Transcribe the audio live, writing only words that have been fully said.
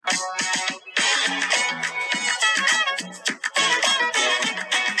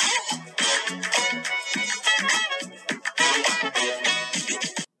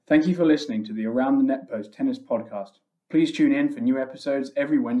Thank you for listening to the Around the Netpost Tennis Podcast. Please tune in for new episodes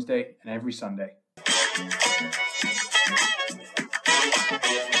every Wednesday and every Sunday.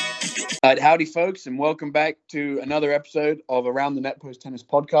 Howdy, folks, and welcome back to another episode of Around the Netpost Tennis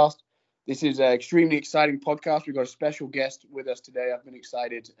Podcast. This is an extremely exciting podcast. We've got a special guest with us today. I've been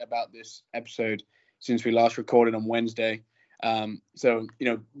excited about this episode since we last recorded on Wednesday.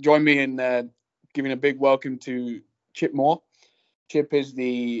 Join me in giving a big welcome to Chip Moore. Chip is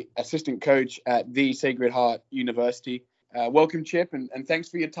the assistant coach at the Sacred Heart University. Welcome, Chip, and thanks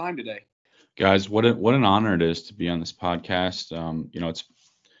for your time today. Guys, what an honor it is to be on this podcast. It's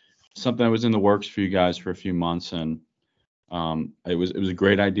something that was in the works for you guys for a few months, and it was a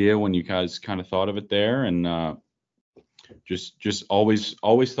great idea when you guys kind of thought of it there, and just always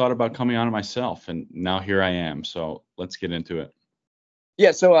thought about coming on it myself, and now here I am. So let's get into it.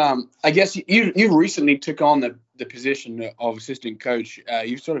 Yeah, so I guess you recently took on the position of assistant coach.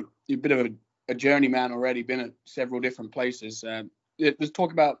 You're a bit of a journeyman already, been at several different places. Let's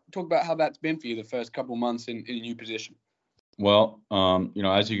talk about how that's been for you the first couple months in a new position. Well,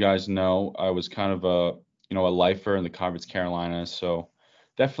 as you guys know, I was kind of a lifer in the Conference Carolinas, so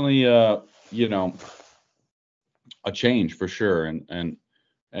definitely a change for sure. And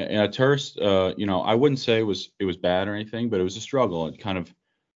at first, I wouldn't say it was bad or anything, but it was a struggle and kind of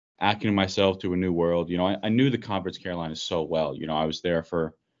acclimating myself to a new world. I knew the Conference Carolinas so well. I was there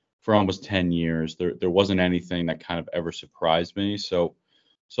for almost 10 years. There wasn't anything that kind of ever surprised me. So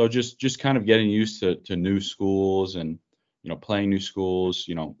just kind of getting used to new schools and playing new schools,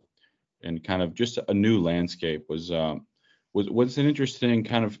 and kind of just a new landscape was an interesting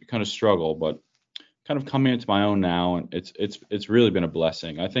kind of struggle, but kind of coming into my own now, and it's really been a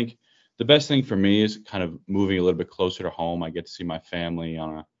blessing. I think the best thing for me is kind of moving a little bit closer to home. I get to see my family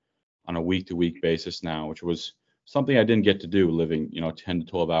on a week-to-week basis now, which was something I didn't get to do living 10 to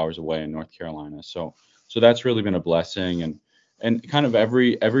 12 hours away in North Carolina. So that's really been a blessing, and kind of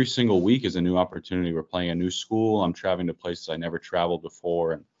every single week is a new opportunity. We're playing a new school. I'm traveling to places I never traveled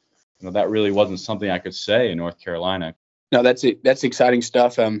before, and that really wasn't something I could say in North Carolina. No, that's it. That's exciting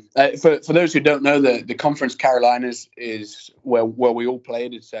stuff. For those who don't know, the Conference Carolinas is where we all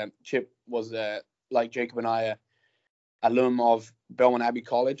played. It's Chip was like Jacob and I, alum of Belmont Abbey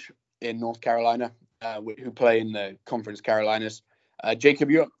College in North Carolina, who play in the Conference Carolinas.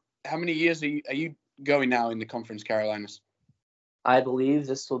 Jacob, how many years are you going now in the Conference Carolinas? I believe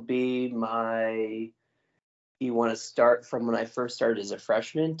this will be you want to start from when I first started as a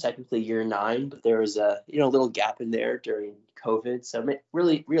freshman, technically year 9, but there was a little gap in there during COVID. So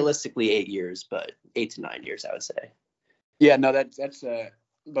really realistically 8 years, but 8 to 9 years, I would say. Yeah, no, that's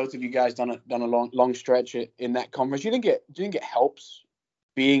both of you guys done a long stretch in that conference. Do you think it helps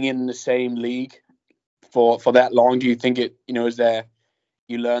being in the same league for that long? Do you think it, is there,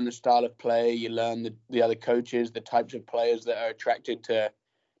 you learn the style of play, you learn the other coaches, the types of players that are attracted to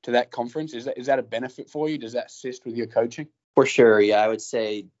that conference? Is that a benefit for you? Does that assist with your coaching? For sure. Yeah, I would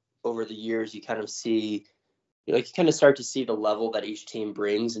say over the years, you kind of see, you kind of start to see the level that each team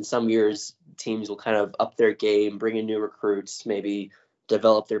brings. And some years teams will kind of up their game, bring in new recruits, maybe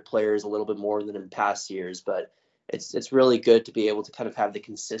develop their players a little bit more than in past years. But it's really good to be able to kind of have the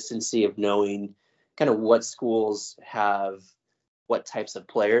consistency of knowing kind of what schools have what types of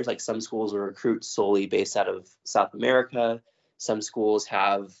players. Like some schools will recruit solely based out of South America. Some schools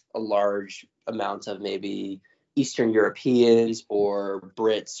have a large amount of maybe Eastern Europeans or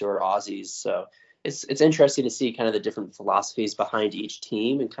Brits or Aussies. So it's interesting to see kind of the different philosophies behind each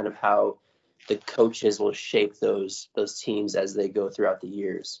team and kind of how the coaches will shape those teams as they go throughout the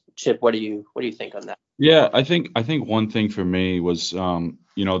years. Chip, what do you think on that? Yeah, I think one thing for me was the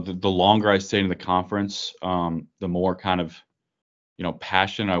longer I stayed in the conference, the more kind of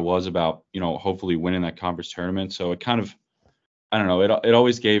passionate I was about hopefully winning that conference tournament. So it kind of, I don't know, it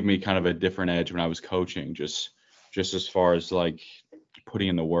always gave me kind of a different edge when I was coaching, just as far as like putting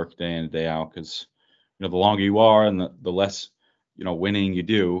in the work day in and day out, because the longer you are and the less winning you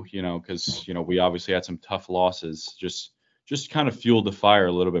do, because we obviously had some tough losses, just kind of fueled the fire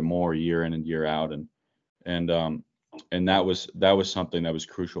a little bit more year in and year out, and that was something that was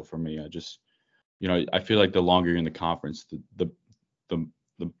crucial for me. I just I feel like the longer you're in the conference,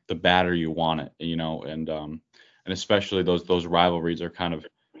 the better you want it, and especially those rivalries are kind of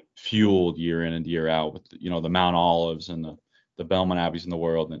fueled year in and year out with the Mount Olives and the Belmont Abbeys in the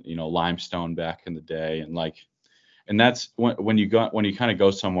world, and Limestone back in the day, and that's when you kind of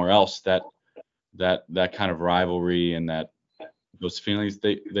go somewhere else, that kind of rivalry and those feelings,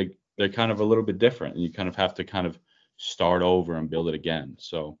 they're kind of a little bit different, and you kind of have to kind of start over and build it again.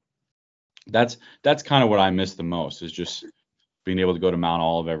 So that's kind of what I miss the most, is just being able to go to Mount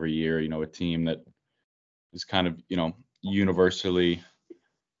Olive every year, a team that is kind of, universally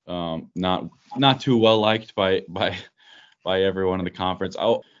not too well liked by everyone in the conference.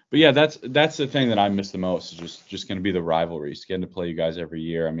 But yeah, that's the thing that I miss the most, is just going to be the rivalries, getting to play you guys every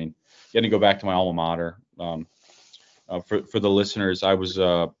year. I mean, getting to go back to my alma mater. For the listeners, I was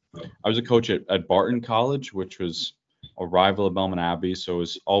a coach at Barton College, which was a rival of Belmont Abbey, so it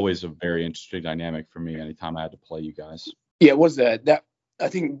was always a very interesting dynamic for me anytime I had to play you guys. Yeah, it was that. I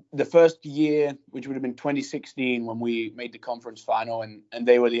think the first year, which would have been 2016, when we made the conference final, and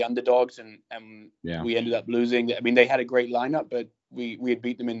they were the underdogs, and we ended up losing. I mean, they had a great lineup, but we had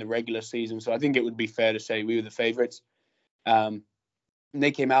beat them in the regular season, so I think it would be fair to say we were the favorites. And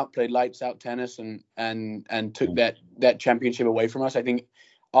they came out, played lights out tennis, and took that championship away from us. I think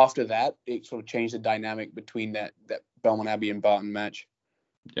after that, it sort of changed the dynamic between that Belmont Abbey and Barton match.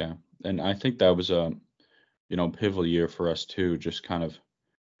 Yeah, and I think that was a pivotal year for us too, just kind of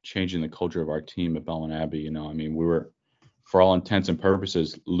changing the culture of our team at Belmont Abbey. I mean, we were, for all intents and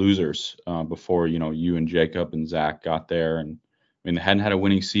purposes, losers before you and Jacob and Zach got there, and I mean, they hadn't had a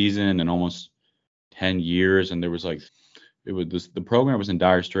winning season in almost 10 years, and there was the program was in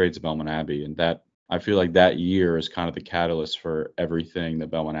dire straits at Belmont Abbey, and that, I feel like that year is kind of the catalyst for everything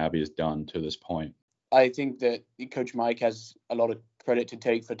that Belmont Abbey has done to this point. I think that Coach Mike has a lot of credit to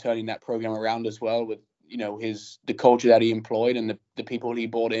take for turning that program around as well, with the culture that he employed and the people he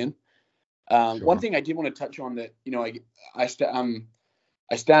brought in. Sure. One thing I did want to touch on that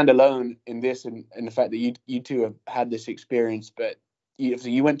I stand alone in this, and the fact that you two have had this experience, but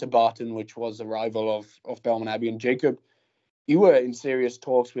you went to Barton, which was a rival of Belmont Abbey, and Jacob, you were in serious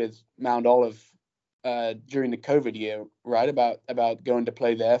talks with Mount Olive during the COVID year, right? About going to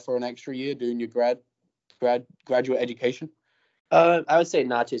play there for an extra year, doing your graduate education. I would say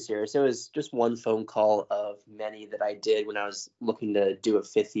not too serious. It was just one phone call of many that I did when I was looking to do a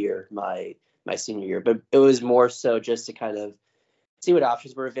fifth year my senior year. But it was more so just to kind of see what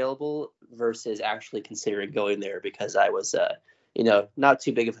options were available versus actually considering going there, because I was, not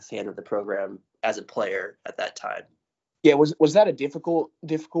too big of a fan of the program as a player at that time. Yeah, was that a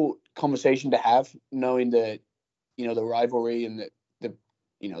difficult conversation to have, knowing the rivalry and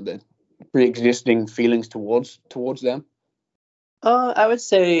the pre-existing feelings towards them? I would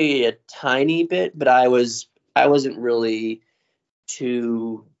say a tiny bit, but I wasn't really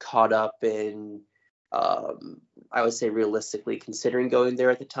too caught up in, I would say, realistically considering going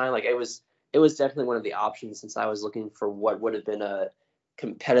there at the time. Like, it was definitely one of the options, since I was looking for what would have been a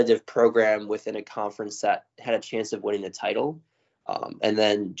competitive program within a conference that had a chance of winning the title. And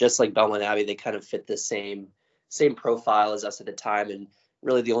then, just like Belmont Abbey, they kind of fit the same profile as us at the time. And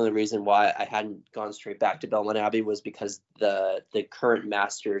really, the only reason why I hadn't gone straight back to Belmont Abbey was because the current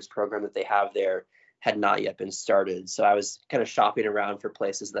master's program that they have there had not yet been started. So I was kind of shopping around for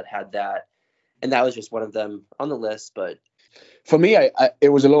places that had that, and that was just one of them on the list. But for me, it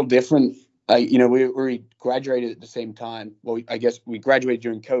was a little different. We graduated at the same time. Well, I guess we graduated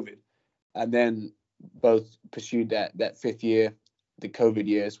during COVID, and then both pursued that fifth year, the COVID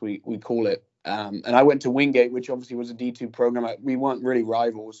years we call it. And I went to Wingate, which obviously was a D2 program. We weren't really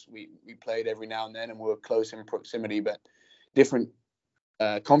rivals. We played every now and then, and we were close in proximity, but different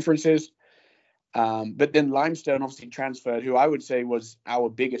conferences. But then Limestone obviously transferred, who I would say was our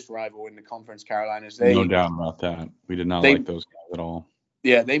biggest rival in the Conference Carolinas. No doubt about that. We did not like those guys at all.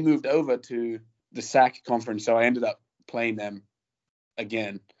 Yeah, they moved over to the SAC conference, so I ended up playing them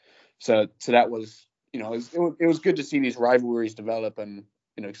again. So that was, it was good to see these rivalries develop, and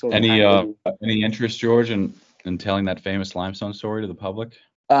sort of any interest, George, in telling that famous Limestone story to the public?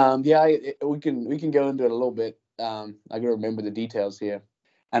 Yeah, we can go into it a little bit. I got to remember the details here.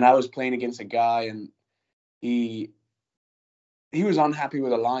 And I was playing against a guy, and he was unhappy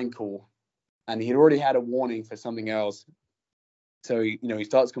with a line call, and he'd already had a warning for something else. So he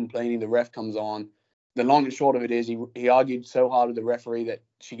starts complaining. The ref comes on. The long and short of it is he argued so hard with the referee that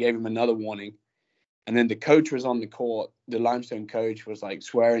she gave him another warning. And then the coach was on the court. The Limestone coach was like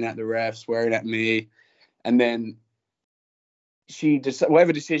swearing at the ref, swearing at me. And then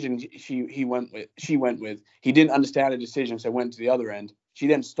whatever decision she went with, he didn't understand the decision, so went to the other end. She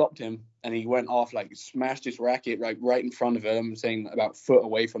then stopped him, and he went off, like smashed his racket right in front of him, saying about a foot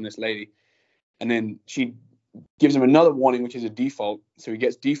away from this lady. And then she gives him another warning, which is a default. So he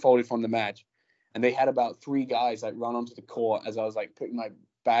gets defaulted from the match. And they had about 3 guys like run onto the court as I was like putting my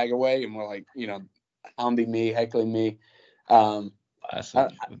bag away, and were like, hounding me, heckling me. And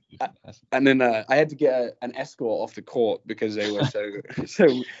then I had to get an escort off the court because they were so.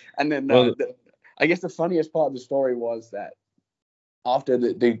 And then I guess the funniest part of the story was that after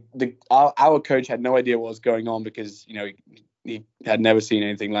our coach had no idea what was going on, because he had never seen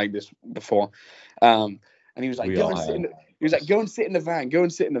anything like this before. And he was like, We go all and sit have. he was like, go and sit in the van, go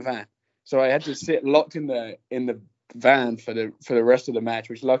and sit in the van. So I had to sit locked in the van for the rest of the match,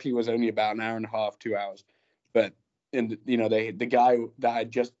 which luckily was only about an hour and a half, 2 hours. But the guy that I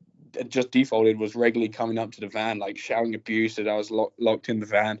just defaulted was regularly coming up to the van, like shouting abuse that I was locked in the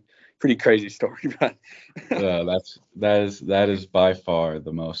van. Pretty crazy story, but That is by far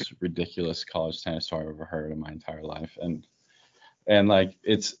the most ridiculous college tennis story I've ever heard in my entire life, and like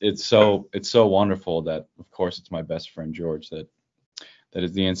it's so wonderful that of course it's my best friend George that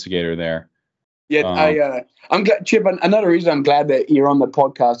is the instigator there. Yeah, I'm glad, Chip. Another reason I'm glad that you're on the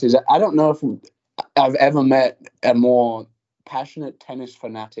podcast is that I don't know if I've ever met a more passionate tennis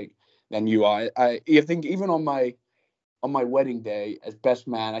fanatic than you are. I think even on my wedding day as best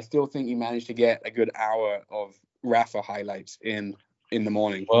man, I still think you managed to get a good hour of Rafa highlights in the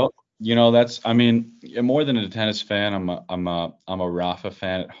morning. Well, I mean, more than a tennis fan, I'm a Rafa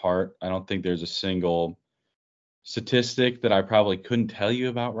fan at heart. I don't think there's a single statistic that I probably couldn't tell you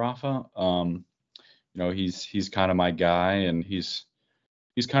about Rafa. He's kind of my guy, and he's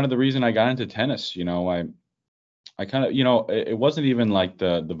kind of the reason I got into tennis. I kind of, it wasn't even like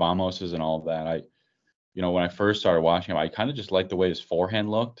the Vamoses and all of that. When I first started watching him, I kind of just liked the way his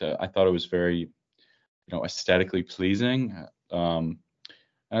forehand looked. I thought it was very, aesthetically pleasing. And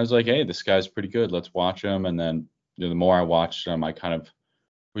I was like, hey, this guy's pretty good. Let's watch him. And then the more I watched him, I kind of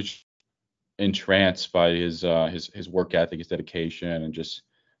was entranced by his work ethic, his dedication, and just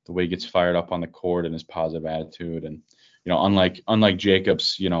the way he gets fired up on the court and his positive attitude. And unlike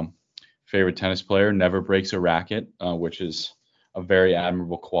Jacob's, favorite tennis player, never breaks a racket, which is a very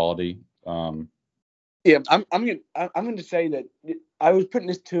admirable quality. Yeah, I'm going to say that I was putting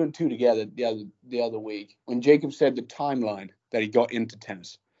this 2 and 2 together the other week when Jacob said the timeline that he got into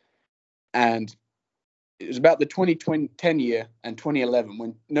tennis, and it was about the 2010 year and 2011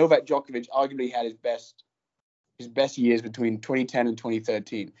 when Novak Djokovic arguably had his best years between 2010 and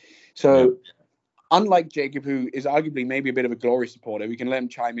 2013. So unlike Jacob, who is arguably maybe a bit of a glory supporter, we can let him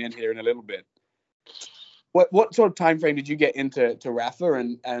chime in here in a little bit. What sort of time frame did you get into Rafa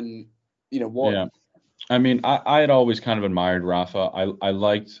and what? Yeah. I mean, I had always kind of admired Rafa. I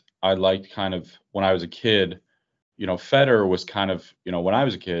liked kind of when I was a kid, Federer was kind of, when I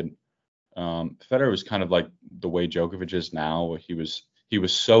was a kid, Federer was kind of like the way Djokovic is now. He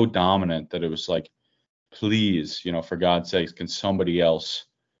was so dominant that it was like, please, for God's sakes, can somebody else,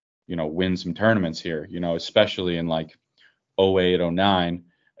 win some tournaments here, especially in like 08, 09.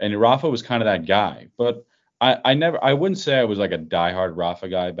 And Rafa was kind of that guy. But I wouldn't say I was like a diehard Rafa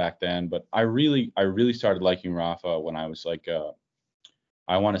guy back then, but I really started liking Rafa when I was like,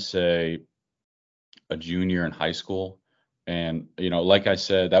 I want to say a junior in high school. And, like I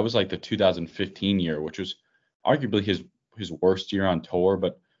said, that was like the 2015 year, which was arguably his worst year on tour.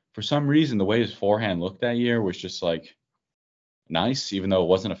 But for some reason, the way his forehand looked that year was just like nice, even though it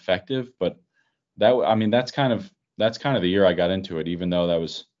wasn't effective. But that's kind of the year I got into it, even though that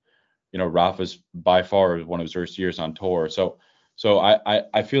was, Rafa's by far one of his worst years on tour. So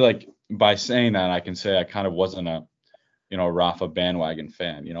I feel like by saying that, I can say I kind of wasn't a, Rafa bandwagon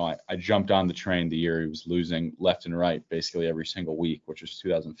fan. I jumped on the train the year he was losing left and right basically every single week, which was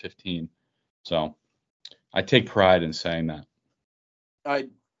 2015. So I take pride in saying that.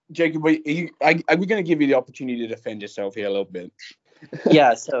 Jacob, are we going to give you the opportunity to defend yourself here a little bit?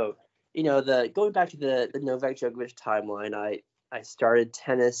 Yeah, so going back to the Novak Djokovic timeline, I started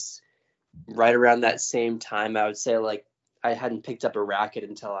tennis right around that same time. I would say like I hadn't picked up a racket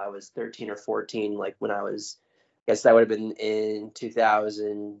until I was 13 or 14, like when I guess that would have been in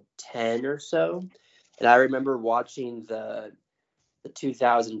 2010 or so. And I remember watching the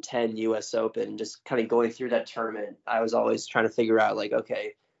 2010 US Open, just kind of going through that tournament. I was always trying to figure out like,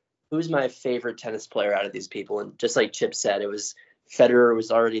 okay, who's my favorite tennis player out of these people? And just like Chip said, it was Federer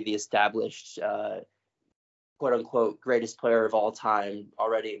was already the established quote unquote greatest player of all time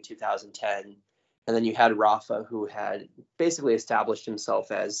already in 2010. And then you had Rafa, who had basically established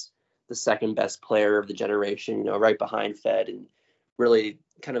himself as the second best player of the generation, right behind Fed, and really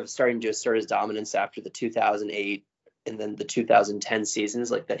kind of starting to assert his dominance after the 2008 and then the 2010 seasons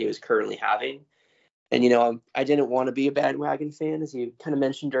like that he was currently having. And, I didn't want to be a bandwagon fan, as you kind of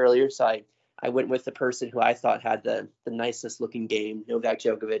mentioned earlier. So I went with the person who I thought had the nicest looking game, Novak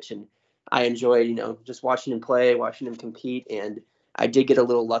Djokovic. And I enjoyed, just watching him play, watching him compete. And I did get a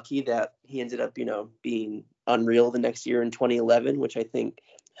little lucky that he ended up, being unreal the next year in 2011, which I think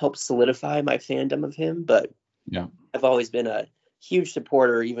helped solidify my fandom of him. But Yeah. I've always been a huge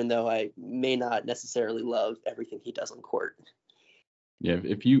supporter, even though I may not necessarily love everything he does on court. Yeah,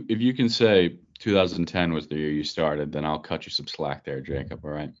 if you can say 2010 was the year you started, then I'll cut you some slack there, Jacob.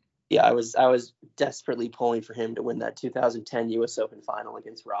 All right. Yeah, I was desperately pulling for him to win that 2010 U.S. Open final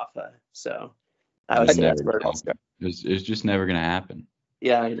against Rafa. So I would say that's where it all started. It's just never gonna happen.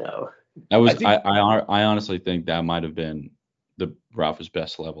 Yeah, I know. I honestly think that might have been the Rafa's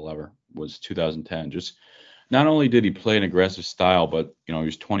best level ever was 2010. Just not only did he play an aggressive style, but he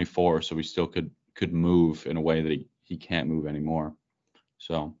was 24, so he still could move in a way that he can't move anymore.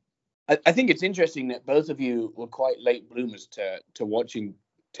 So I think it's interesting that both of you were quite late bloomers to watching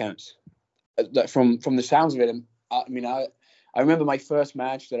tennis. From the sounds of it, I mean, I remember my first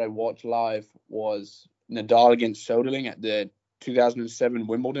match that I watched live was Nadal against Soderling at the 2007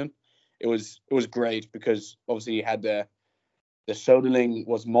 Wimbledon. It was great because obviously he had the Soderling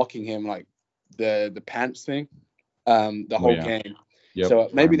was mocking him like the pants thing, the whole game. Yep. So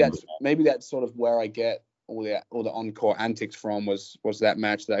maybe that's sort of where I get all the on-court antics from was that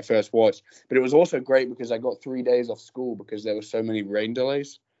match that I first watched. But it was also great because I got 3 days off school because there were so many rain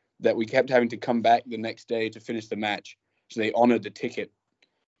delays that we kept having to come back the next day to finish the match. So they honored the ticket.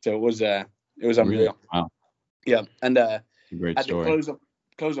 So it was unreal. Really? Wow. Yeah, and great at story. the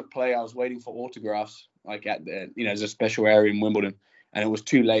close of play, I was waiting for autographs like at the there's a special area in Wimbledon, and it was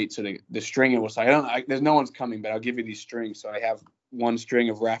too late. So the stringer was like, there's no one's coming, but I'll give you these strings. So I have one string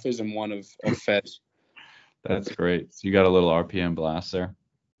of Rafa's and one of Fed's. That's great. So you got a little RPM blast there.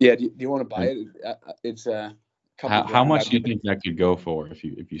 Yeah. Do you want to buy it? It's a couple. How much do you think that could go for if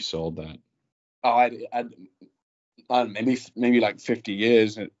you sold that? Oh, I'd maybe like 50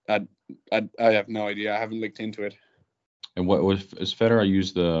 years. I have no idea. I haven't looked into it. And what was Federer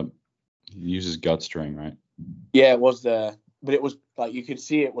uses gut string, right? Yeah, but it was like you could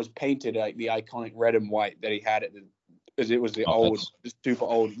see it was painted like the iconic red and white that he had because it was the super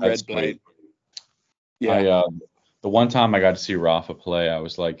old red blade. Yeah. The one time I got to see Rafa play, I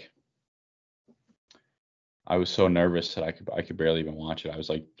was so nervous that I could barely even watch it.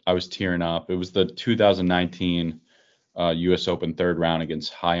 I was tearing up. It was the 2019 U.S. Open third round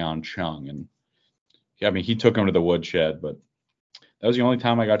against Hyeon Chung, and I mean he took him to the woodshed, but that was the only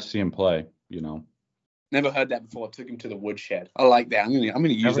time I got to see him play. Never heard that before. Took him to the woodshed. I like that. I'm gonna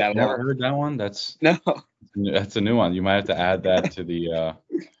use that. Never heard that one. That's a new one. You might have to add that to the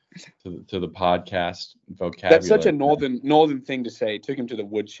to the podcast vocabulary. That's such a northern thing to say. Took him to the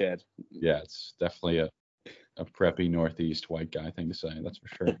woodshed. Yeah, it's definitely a preppy Northeast white guy thing to say. That's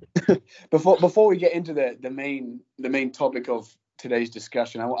for sure. Before we get into the main topic of today's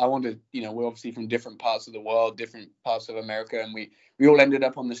discussion, I want to, we're obviously from different parts of the world, different parts of America, and we all ended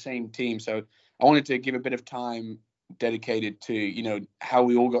up on the same team. So I wanted to give a bit of time dedicated to, how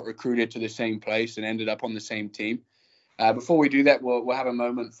we all got recruited to the same place and ended up on the same team. Before we do that, we'll have a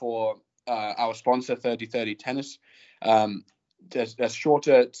moment for our sponsor, 30-30 Tennis. There's a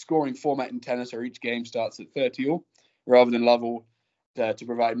shorter scoring format in tennis where each game starts at 30 all rather than love all to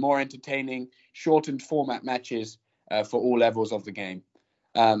provide more entertaining, shortened format matches for all levels of the game.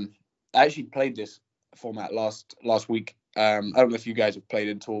 I actually played this format last week. I don't know if you guys have played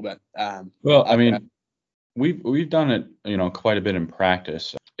it at all, but we've done it, quite a bit in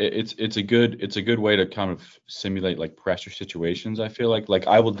practice. It's a good way to kind of simulate like pressure situations. I feel like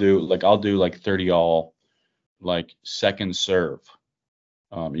I'll do 30 all like second serve.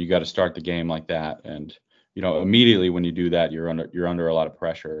 You got to start the game like that, and immediately when you do that, you're under a lot of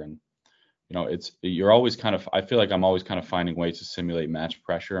pressure, and you're always kind of, I feel like I'm always kind of finding ways to simulate match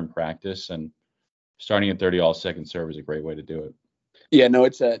pressure in practice, and starting at 30 all second serve is a great way to do it. Yeah, no,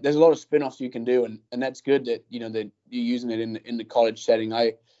 there's a lot of spin-offs you can do, and that's good that that you're using it in the college setting.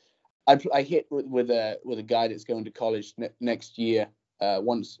 I hit with a guy that's going to college next year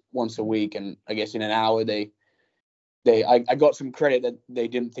once a week, and I guess in an hour I got some credit that they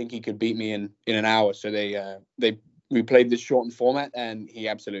didn't think he could beat me in an hour, so we played this shortened format, and he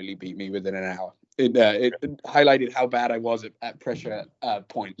absolutely beat me within an hour. It highlighted how bad I was at pressure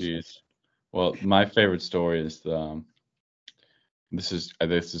points. Jeez. Well, my favorite story is this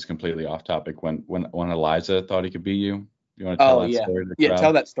is completely off topic. When Eliza thought he could beat you. You want to tell that story? Yeah,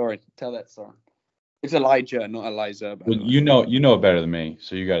 tell that story. It's Elijah, not Eliza. Well, you know it better than me,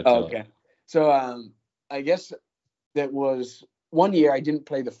 so you got to tell it. Okay. So I guess that was one year I didn't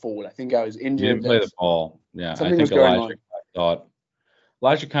play the fall. I think I was injured. You didn't play the ball. Yeah, something was going on.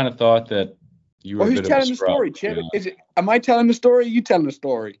 Elijah kind of thought that you were. Who's telling the story, Chip? Yeah. Am I telling the story? Or you telling the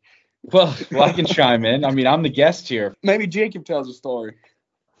story? Well, I can chime in. I mean, I'm the guest here. Maybe Jacob tells the story.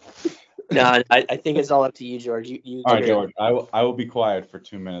 No, I think it's all up to you, George. You all right, George. I will be quiet for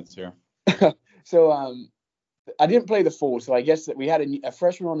 2 minutes here. So I didn't play the fall, so I guess that we had a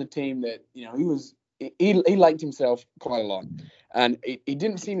freshman on the team that he liked himself quite a lot, And he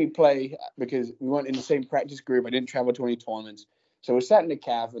didn't see me play because we weren't in the same practice group. I didn't travel to any tournaments. So we're sat in the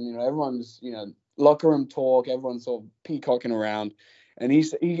caf, and everyone's locker room talk. Everyone's sort of peacocking around, and he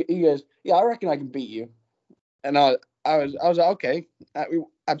goes, "Yeah, I reckon I can beat you." And I was like, "Okay,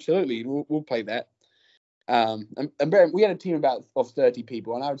 absolutely, we'll play that." And we had a team of 30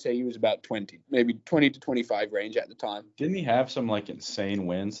 people, and I would say he was about 20, maybe 20 to 25 range at the time. Didn't he have some like insane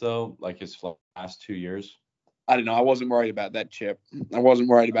wins though, like his last 2 years? I don't know. I wasn't worried about that, Chip. I wasn't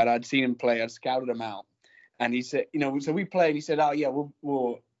worried about it. I'd seen him play. I'd scouted him out. And he said, so we played. He said, "Oh, yeah,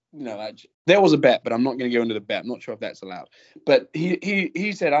 we'll there was a bet, but I'm not going to go into the bet. I'm not sure if that's allowed." But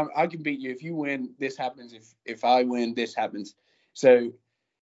he said, I can beat you. If you win, this happens. If I win, this happens. So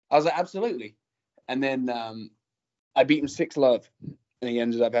I was like, absolutely. And then I beat him 6-love. And he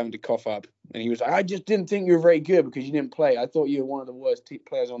ended up having to cough up. And he was like, "I just didn't think you were very good because you didn't play. I thought you were one of the worst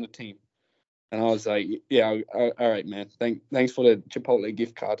players on the team." And I was like, "Yeah, all right, man. Thanks for the Chipotle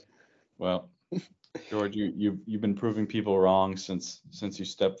gift card." Well, George, you've been proving people wrong since you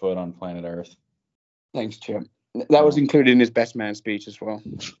stepped foot on planet Earth. Thanks, Chip. That was included in his best man speech as well.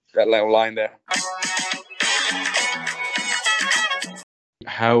 That little line there.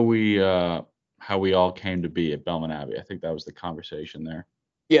 How we all came to be at Belmont Abbey. I think that was the conversation there.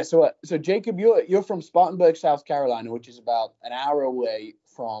 Yeah. So Jacob, you're from Spartanburg, South Carolina, which is about an hour away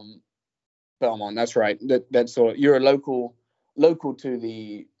from Belmont. That's right. That's sort of, you're a local to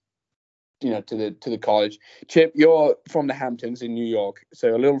the to the college. Chip, you're from the Hamptons in New York,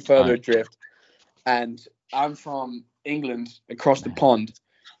 so a little further adrift, and I'm from England across the pond.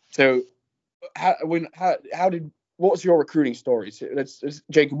 So what's your recruiting story? So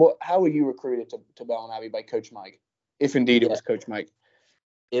Jacob, how were you recruited to Belmont Abbey by Coach Mike, if indeed it was Coach Mike?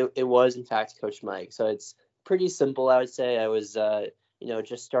 It was in fact Coach Mike. So it's pretty simple, I would say. I was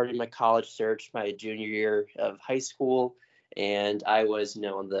just starting my college search my junior year of high school. And I was,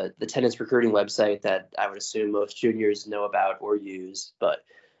 on the tennis recruiting website that I would assume most juniors know about or use. But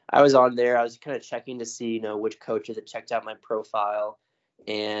I was on there. I was kind of checking to see, which coaches had checked out my profile.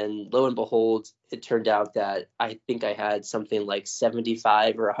 And lo and behold, it turned out that I think I had something like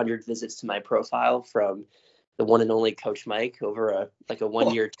 75 or 100 visits to my profile from the one and only Coach Mike over a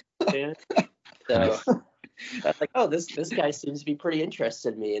 1 year span. So I was like, oh, this guy seems to be pretty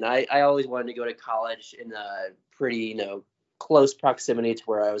interested in me. And I always wanted to go to college in a pretty, close proximity to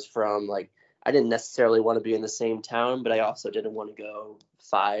where I was from. Like, I didn't necessarily want to be in the same town, but I also didn't want to go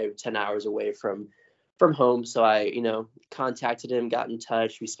 5-10 hours away from home. So I, contacted him, got in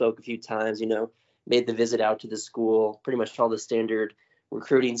touch. We spoke a few times, made the visit out to the school, pretty much all the standard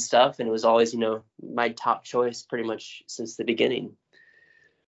recruiting stuff. And it was always, my top choice pretty much since the beginning.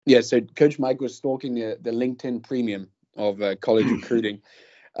 Yeah. So Coach Mike was stalking the LinkedIn premium of college recruiting.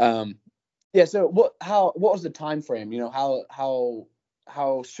 Yeah. So what was the time frame?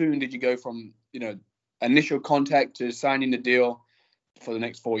 How soon did you go from initial contact to signing the deal for the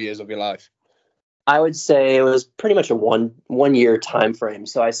next 4 years of your life? I would say it was pretty much a one year time frame.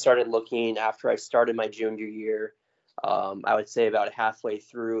 So I started looking after I started my junior year. I would say about halfway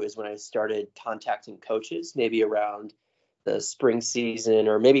through is when I started contacting coaches, maybe around the spring season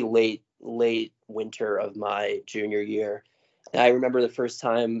or maybe late winter of my junior year. And I remember the first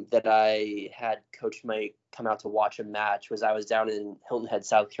time that I had Coach Mike come out to watch a match was I was down in Hilton Head,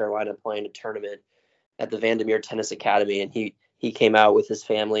 South Carolina, playing a tournament at the Vandermeer Tennis Academy. And he came out with his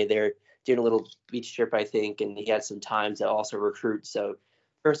family. They're doing a little beach trip, I think, and he had some time to also recruit. So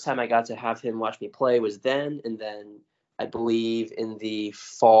first time I got to have him watch me play was then. And then I believe in the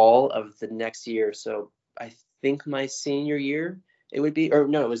fall of the next year. So I think my senior year it would be, or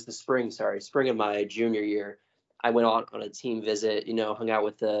no, it was the spring of my junior year. I went on a team visit, hung out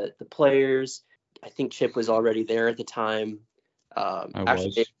with the players. I think Chip was already there at the time.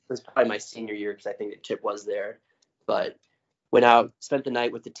 It was probably my senior year because I think that Chip was there. But went out, spent the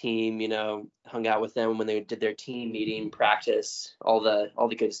night with the team, hung out with them when they did their team meeting, practice, all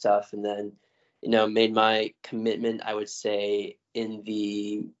the good stuff. And then, made my commitment, I would say, near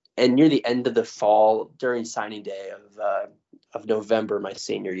the end of the fall during signing day of November, my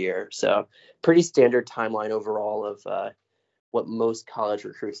senior year. So pretty standard timeline overall of what most college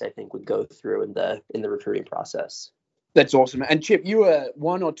recruits, I think, would go through in the recruiting process. That's awesome. And Chip, you were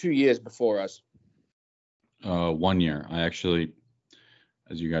 1 or 2 years before us. 1 year. I actually,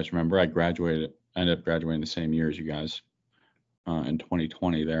 as you guys remember, I ended up graduating the same year as you guys in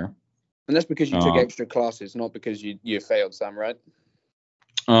 2020 there. And that's because you took extra classes, not because you failed some, right?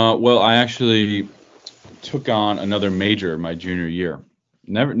 Well, I actually took on another major my junior year.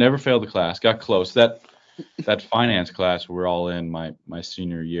 Never failed the class. Got close. That finance class we're all in my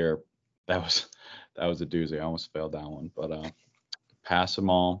senior year. That was a doozy. I almost failed that one, but pass them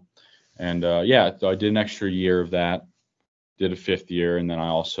all. And yeah, so I did an extra year of that, did a 5th year, and then I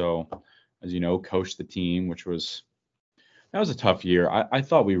also, as you know, coached the team, that was a tough year. I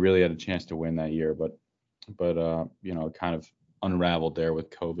thought we really had a chance to win that year, but it kind of unraveled there with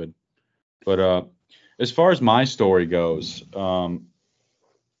COVID. But as far as my story goes,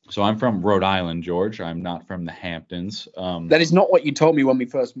 so I'm from Rhode Island, George. I'm not from the Hamptons. That is not what you told me when we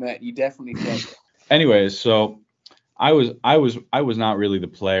first met. You definitely said that. Anyways, so I was not really the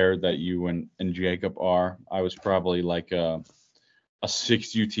player that you and Jacob are. I was probably like a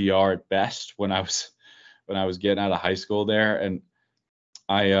 6 UTR at best when I was getting out of high school there. And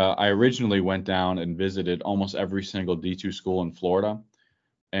I originally went down and visited almost every single D2 school in Florida,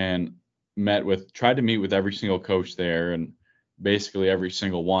 and tried to meet with every single coach there, and basically every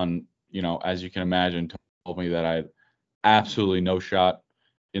single one, as you can imagine, told me that I had absolutely no shot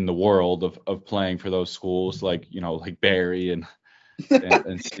in the world of playing for those schools, like Barry and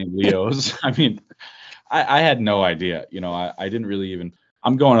St. Leo's. I mean, I had no idea. I didn't really even.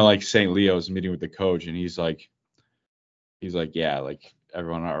 I'm going to like St. Leo's meeting with the coach, and he's like, yeah, like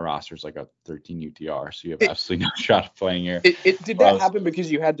everyone on our roster is like a 13 UTR, so you have absolutely no shot of playing here. Did that happen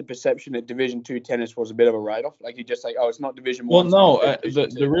because you had the perception that Division II tennis was a bit of a write-off? Like you just like, oh, it's not Division I. Well, no,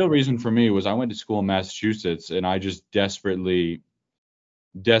 the real reason for me was I went to school in Massachusetts, and I just desperately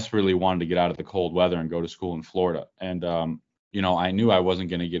wanted to get out of the cold weather and go to school in Florida. And I knew I wasn't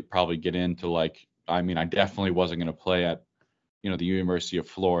going to get into I definitely wasn't going to play at the University of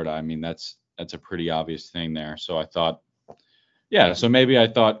Florida. I mean, that's a pretty obvious thing there. So I thought, yeah, so maybe I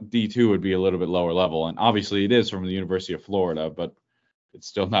thought D2 would be a little bit lower level, and obviously it is from the University of Florida, but it's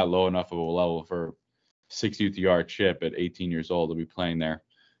still not low enough of a level for 6 UTR chip at 18 years old to be playing there.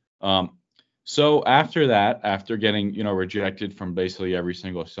 So after that, after getting rejected from basically every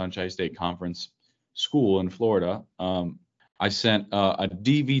single Sunshine State Conference school in Florida, I sent a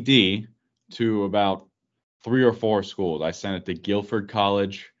DVD to about 3 or 4 schools. I sent it to Guilford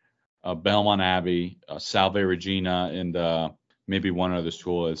College, Belmont Abbey, Salve Regina, and maybe one other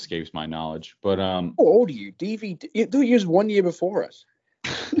school that escapes my knowledge. But how old are you? DVD? You was 1 year before us.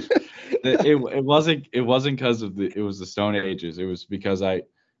 it wasn't because it was the Stone Ages. It was because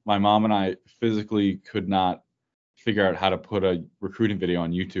my mom and I physically could not figure out how to put a recruiting video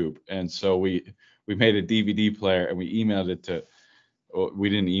on YouTube, and so we made a DVD player and we emailed it to. We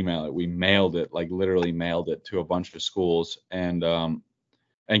didn't email it. We mailed it, like literally mailed it to a bunch of schools, and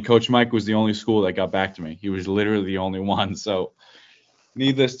Coach Mike was the only school that got back to me. He was literally the only one. So,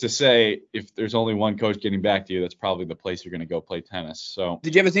 needless to say, if there's only one coach getting back to you, that's probably the place you're going to go play tennis. So,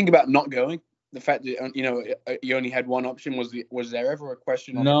 did you ever think about not going? The fact that you only had one option, was there ever a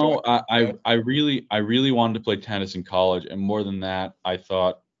question? No, I really wanted to play tennis in college, and more than that, I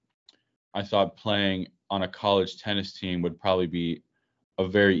thought playing on a college tennis team would probably be a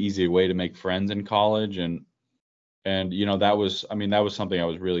very easy way to make friends in college, and that was something I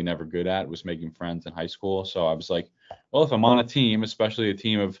was really never good at, was making friends in high school. So I was like, well, if I'm on a team, especially a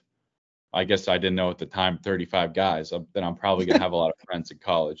team of, I guess I didn't know at the time, 35 guys, then I'm probably gonna have a lot of friends in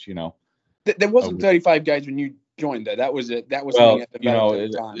college. There wasn't 35 guys when you joined there. That was well, something at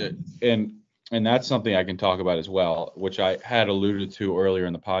the time. And that's something I can talk about as well, which I had alluded to earlier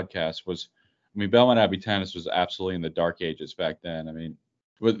in the podcast. Belmont Abbey tennis was absolutely in the dark ages back then. I mean,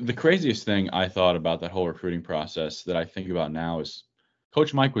 the craziest thing I thought about that whole recruiting process that I think about now is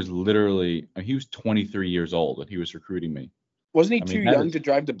Coach Mike was literally, he was 23 years old and he was recruiting me. Wasn't he too young to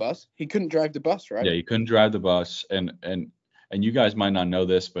drive the bus? He couldn't drive the bus, right? Yeah, he couldn't drive the bus. And you guys might not know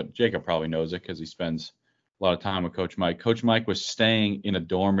this, but Jacob probably knows it because he spends a lot of time with Coach Mike. Coach Mike was staying in a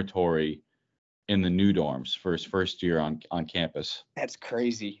dormitory in the new dorms for his first year on campus. That's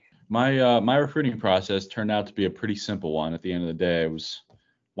crazy. My recruiting process turned out to be a pretty simple one. At the end of the day, it was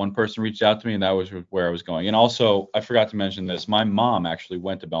one person reached out to me, and that was where I was going. And also, I forgot to mention this. My mom actually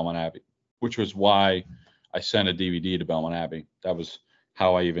went to Belmont Abbey, which was why I sent a DVD to Belmont Abbey. That was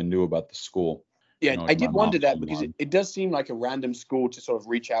how I even knew about the school. Yeah, I did wonder that because it does seem like a random school to sort of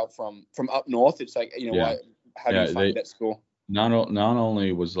reach out from up north. It's like, how do you find that school? Not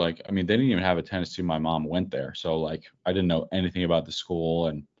only was they didn't even have a tennis team. My mom went there. So I didn't know anything about the school,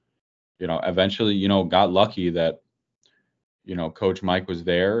 and, eventually, got lucky that, Coach Mike was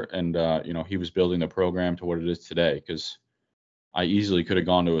there, and, he was building the program to what it is today. Because I easily could have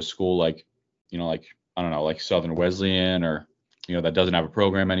gone to a school I don't know, like Southern Wesleyan, or, that doesn't have a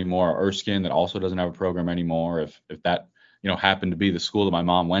program anymore, or Erskine that also doesn't have a program anymore. If that, happened to be the school that my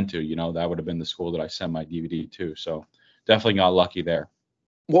mom went to, that would have been the school that I sent my DVD to. So definitely got lucky there.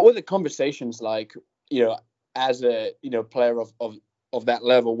 What were the conversations like, as a, player of that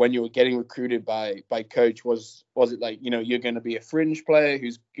level when you were getting recruited by coach? Was it like, you're going to be a fringe player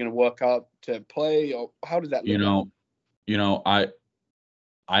who's going to work up to play, or how did that look?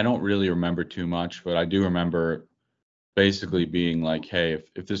 I don't really remember too much, but I do remember basically being like, hey,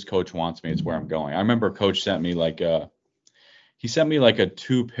 if this coach wants me, it's where I'm going. I remember coach sent me like a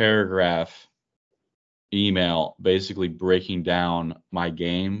 2-paragraph email basically breaking down my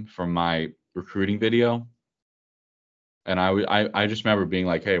game from my recruiting video. And I just remember being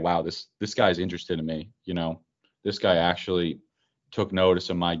like, hey, wow, this guy's interested in me. This guy actually took notice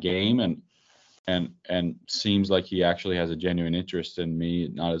of my game and seems like he actually has a genuine interest in me,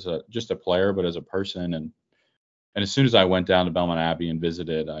 not as just a player, but as a person. And as soon as I went down to Belmont Abbey and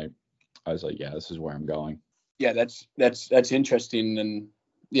visited, I was like, yeah, this is where I'm going. Yeah, that's interesting. And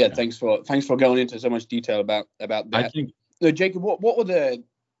yeah, thanks for going into so much detail about that. I think, so Jacob, what were the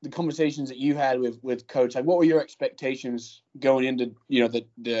conversations that you had with coach? Like, what were your expectations going into,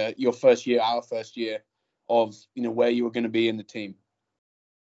 your first year, our first year of, where you were going to be in the team?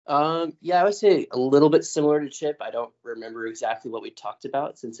 Yeah, I would say a little bit similar to Chip. I don't remember exactly what we talked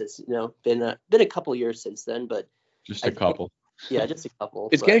about since it's been a couple years since then, but just a couple. Yeah, just a couple.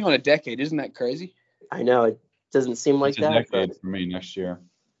 It's getting on a decade, isn't that crazy? I know, it doesn't seem like that. It's a decade for me next year.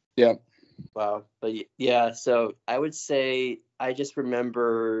 Yeah. Wow. But yeah, so I would say I just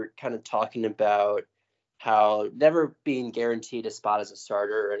remember kind of talking about how never being guaranteed a spot as a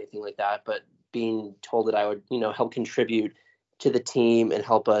starter or anything like that, but being told that I would, help contribute to the team and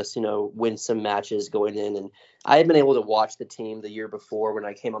help us, win some matches going in. And I had been able to watch the team the year before when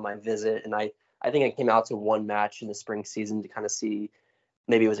I came on my visit. And I think I came out to one match in the spring season to kind of see,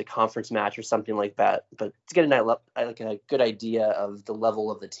 maybe it was a conference match or something like that, but to get a good idea of the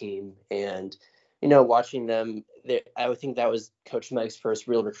level of the team. And, watching them, I would think that was Coach Meg's first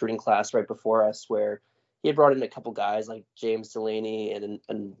real recruiting class right before us, where he had brought in a couple guys like James Delaney and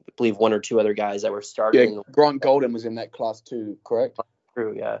I believe one or two other guys that were starting. Yeah, Grant Golden was in that class too, correct?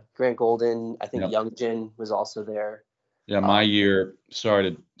 True, yeah. Grant Golden, I think Youngjin was also there. Yeah, my year.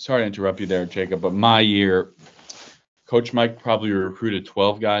 Sorry to interrupt you there, Jacob, but my year, Coach Mike probably recruited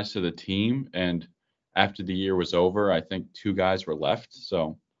 12 guys to the team, and after the year was over, I think 2 guys were left.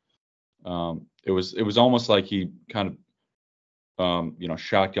 So it was almost like he kind of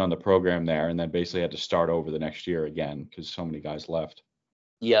shotgun the program there, and then basically had to start over the next year again because so many guys left.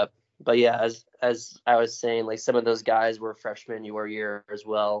 Yep. But yeah, as I was saying, like some of those guys were freshmen your year as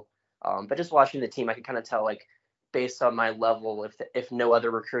well. But just watching the team, I could kind of tell, like, based on my level, if no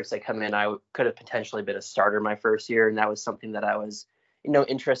other recruits that come in, I could have potentially been a starter my first year. And that was something that I was,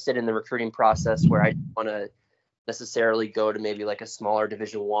 interested in the recruiting process, where I didn't want to necessarily go to maybe like a smaller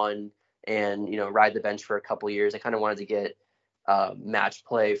Division I and, ride the bench for a couple years. I kind of wanted to get match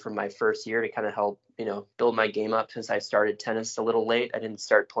play from my first year to kind of help, build my game up, since I started tennis a little late. I didn't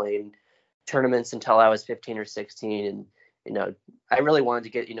start playing tournaments until I was 15 or 16. And, I really wanted to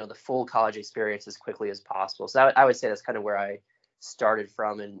get, the full college experience as quickly as possible. So I would say that's kind of where I started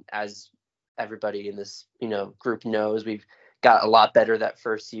from. And as everybody in this, group knows, we've got a lot better that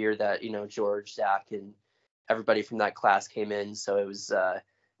first year that, George, Zach, and everybody from that class came in. So it was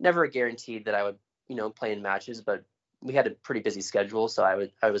never guaranteed that I would, play in matches, but we had a pretty busy schedule. So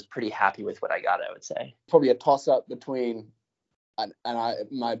I was pretty happy with what I got, I would say. Probably a toss up between,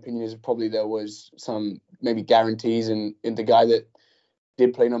 my opinion is probably there was some maybe guarantees in the guy that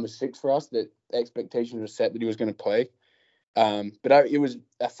did play number 6 for us, that expectations were set that he was going to play. But it was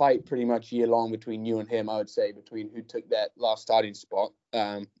a fight pretty much year long between you and him, I would say, between who took that last starting spot.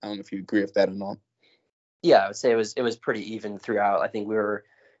 I don't know if you agree with that or not. Yeah, I would say it was pretty even throughout. I think we were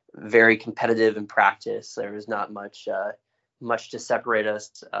very competitive in practice. There was not much to separate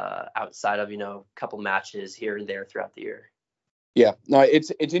us outside of, a couple matches here and there throughout the year. Yeah, no,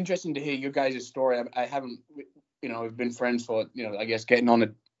 it's interesting to hear your guys' story. I haven't, we've been friends for, I guess getting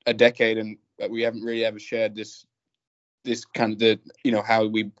on a decade, and we haven't really ever shared this kind of how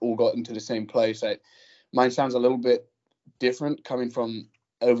we all got into the same place. Mine sounds a little bit different coming from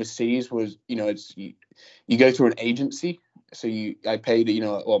overseas. Was, it's you go through an agency. So I paid,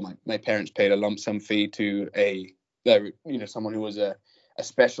 my parents paid a lump sum fee to someone who was a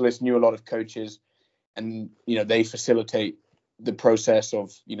specialist, knew a lot of coaches, and, they facilitate the process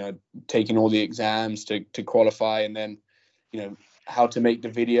of, taking all the exams to qualify, and then, how to make the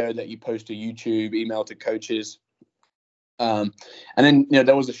video that you post to YouTube, email to coaches. And then,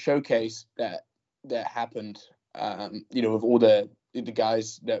 there was a showcase that happened, with all the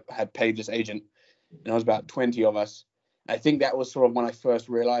guys that had paid this agent, and there was about 20 of us. I think that was sort of when I first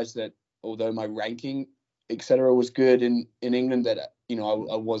realized that although my ranking, etc., was good in England, that,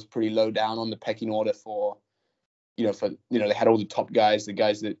 I was pretty low down on the pecking order for, they had all the top guys, the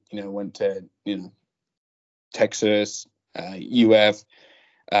guys that, went to, Texas, UF,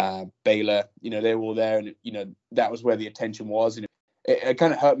 Baylor, they were all there. And, that was where the attention was. And it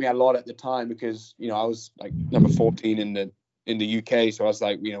kind of hurt me a lot at the time because, I was like number 14 in the UK. So I was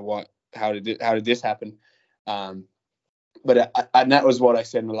like, how did this happen? But and that was what I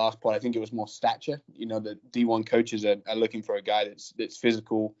said in the last part. I think it was more stature. The D1 coaches are looking for a guy that's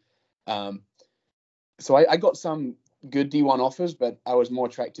physical. So I got some good D1 offers, but I was more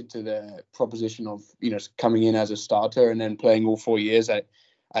attracted to the proposition of, coming in as a starter and then playing all 4 years.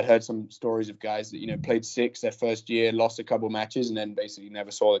 I'd heard some stories of guys that, played 6 their first year, lost a couple matches, and then basically never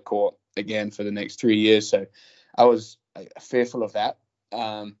saw the court again for the next 3 years. So I was fearful of that.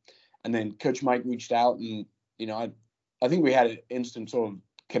 And then Coach Mike reached out and, I think we had an instant sort of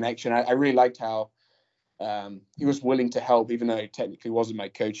connection. I really liked how he was willing to help, even though he technically wasn't my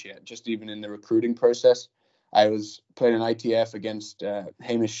coach yet. Just even in the recruiting process, I was playing an ITF against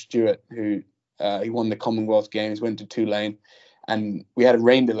Hamish Stewart, who he won the Commonwealth Games, went to Tulane, and we had a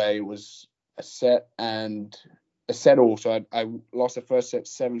rain delay. It was a set all. So I lost the first set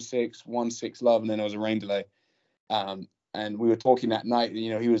 7-6, 1-6 love, and then there was a rain delay. And we were talking that night.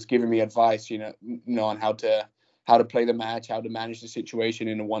 He was giving me advice, on how to play the match, how to manage the situation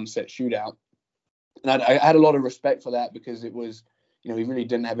in a 1-set shootout. And I had a lot of respect for that because it was, he really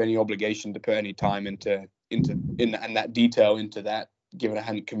didn't have any obligation to put any time into that detail into that, given I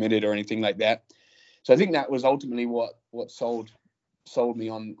hadn't committed or anything like that. So I think that was ultimately what sold me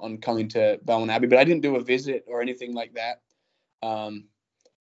on coming to Belmont Abbey. But I didn't do a visit or anything like that,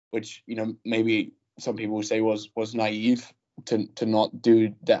 which, maybe some people would say was naive to not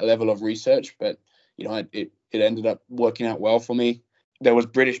do that level of research. But, it ended up working out well for me. There was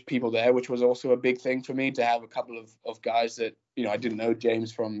British people there, which was also a big thing for me to have a couple of guys that, I didn't know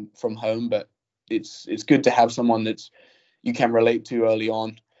James from home, but it's good to have someone that's you can relate to early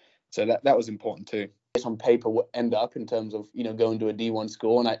on. So that was important too. It's on paper what end up in terms of, going to a D1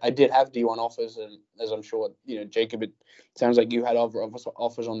 school. And I did have D1 offers. And as I'm sure, Jacob, it sounds like you had other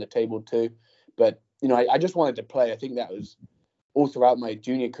offers on the table too. But, I just wanted to play. I think that was all throughout my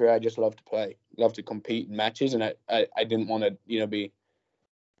junior career. I just loved to play, loved to compete in matches. And I didn't want to, be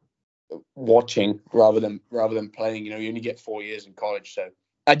watching rather than playing. You only get 4 years in college. So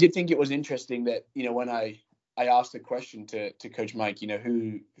I did think it was interesting that, when I asked the question to Coach Mike,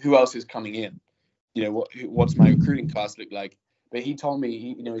 who else is coming in? What's my recruiting class look like? But he told me,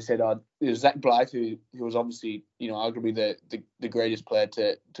 he said, it was Zach Blythe, who was obviously, arguably the greatest player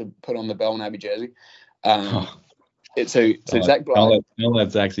to put on the Belmont Abbey jersey. So Zach Blythe. Don't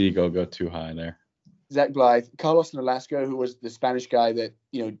let Zach's ego go too high there. Zach Blythe, Carlos Nolasco, who was the Spanish guy that,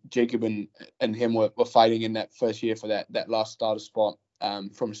 Jacob and him were fighting in that first year for that last starter spot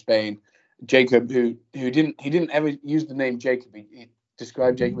from Spain. Jacob, who didn't ever use the name Jacob. He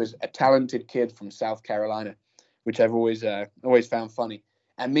described Jacob as a talented kid from South Carolina, which I've always found funny.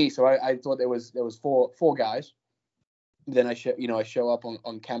 And me, so I thought there was four guys. Then I show up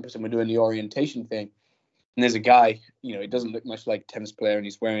on campus and we're doing the orientation thing. And there's a guy, he doesn't look much like a tennis player, and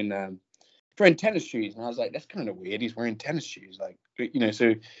he's wearing tennis shoes. And I was like, that's kind of weird. He's wearing tennis shoes,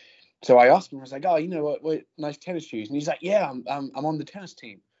 so I asked him, I was like, oh, what nice tennis shoes. And he's like, yeah, I'm on the tennis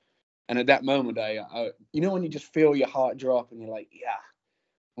team. And at that moment, I when you just feel your heart drop and you're like, yeah,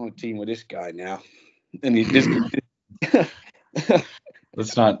 I'm on a team with this guy now. And he just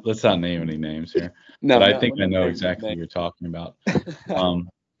let's not name any names here. No, but I think I know exactly what you're talking about.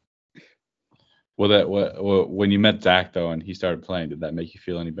 When you met Zach though, and he started playing, did that make you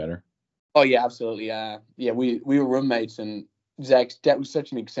feel any better? Oh yeah, absolutely. Yeah, we were roommates, and Zach was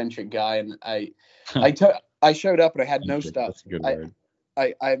such an eccentric guy, and I showed up and I had no stuff. That's a good word.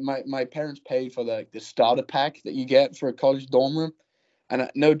 My parents paid for the starter pack that you get for a college dorm room,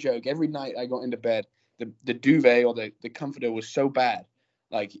 and no joke, every night I got into bed, the duvet or the comforter was so bad,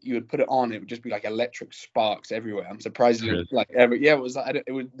 like you would put it on, it would just be like electric sparks everywhere. I'm surprised it was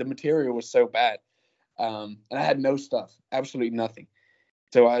the material was so bad, and I had no stuff, absolutely nothing.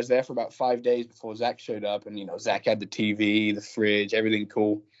 So I was there for about 5 days before Zach showed up, and Zach had the TV, the fridge, everything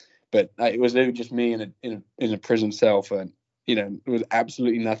cool, but it was literally just me in a prison cell for it was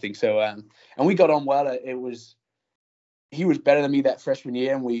absolutely nothing. So and we got on well. He was better than me that freshman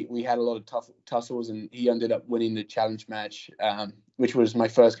year, and we had a lot of tussles, and he ended up winning the challenge match, which was my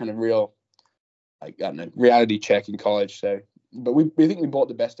first kind of real, reality check in college. So, but we think we brought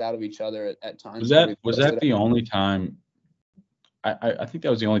the best out of each other at times. Was that the only time? I think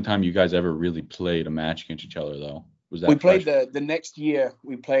that was the only time you guys ever really played a match against each other, though. Was that we played the next year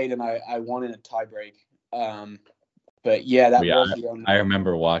we played, and I won in a tiebreak. But yeah, that was the only. I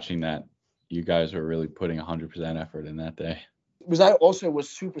remember watching that. you guys were really putting 100% effort in that day. Because I also was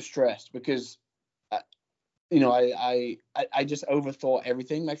super stressed because, I just overthought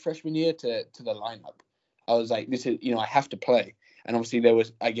everything my freshman year to the lineup. I was like, this is, I have to play. And obviously there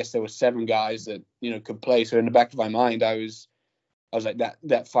was 7 guys that, could play. So in the back of my mind, I was like,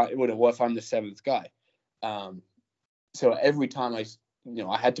 that fight, what if I'm the 7th guy? So every time I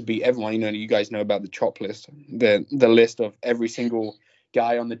had to beat everyone. You guys know about the chop list, the list of every single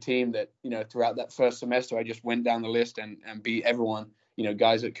guy on the team that, throughout that first semester, I just went down the list and beat everyone,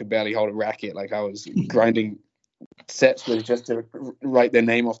 guys that could barely hold a racket. Like I was grinding sets with just to write their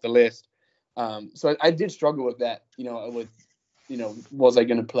name off the list. So I did struggle with that, was I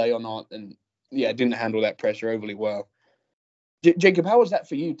going to play or not? And yeah, I didn't handle that pressure overly well. Jacob, how was that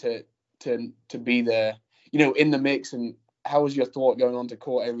for you to be there, in the mix, and how was your thought going on to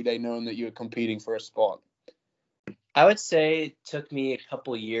court every day knowing that you were competing for a spot? I would say it took me a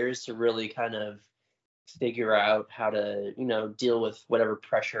couple years to really kind of figure out how to, deal with whatever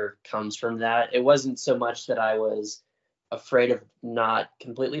pressure comes from that. It wasn't so much that I was afraid of not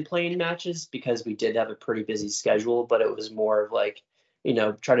completely playing matches because we did have a pretty busy schedule, but it was more of like,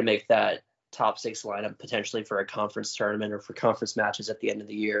 try to make that top 6 lineup potentially for a conference tournament or for conference matches at the end of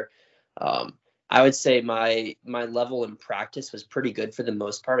the year. I would say my level in practice was pretty good for the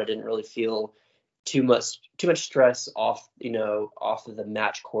most part. I didn't really feel too much stress off of the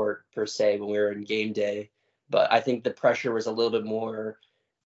match court per se when we were in game day, but I think the pressure was a little bit more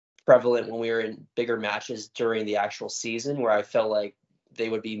prevalent when we were in bigger matches during the actual season, where I felt like they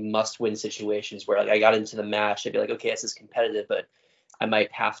would be must-win situations where, like, I got into the match, I'd be like, okay, this is competitive, but I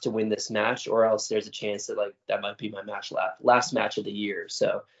might have to win this match, or else there's a chance that, like, that might be my last match of the year.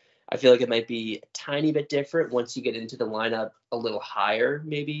 So I feel like it might be a tiny bit different once you get into the lineup a little higher,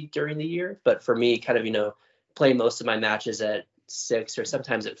 maybe during the year. But for me, kind of, playing most of my matches at 6 or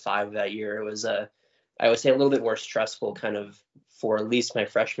sometimes at 5 that year, it was I would say a little bit more stressful kind of for at least my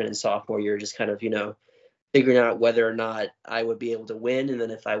freshman and sophomore year, just kind of, figuring out whether or not I would be able to win. And then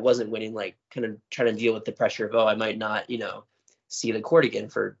if I wasn't winning, like kind of trying to deal with the pressure of, I might not, see the court again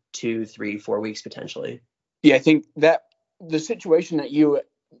for 2, 3, 4 weeks potentially. Yeah, I think that the situation that you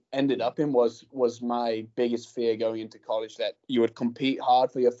ended up in was my biggest fear going into college, that you would compete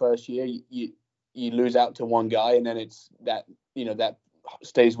hard for your first year. You lose out to one guy, and then it's that, that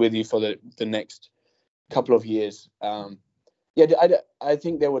stays with you for the next couple of years. I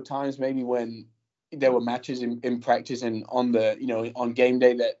think there were times maybe when there were matches in practice and on on game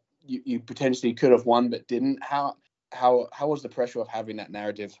day that you potentially could have won but didn't. How was the pressure of having that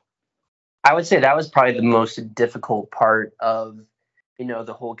narrative? I would say that was probably the most difficult part of,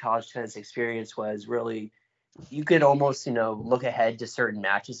 the whole college tennis experience, was really, you could almost, look ahead to certain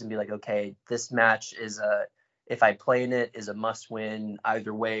matches and be like, okay, this match if I play in it, is a must win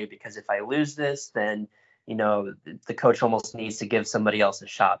either way, because if I lose this, then, the coach almost needs to give somebody else a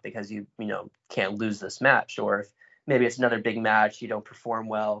shot because you can't lose this match. Or if maybe it's another big match, you don't perform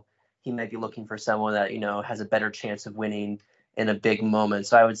well, he might be looking for someone that, has a better chance of winning in a big moment.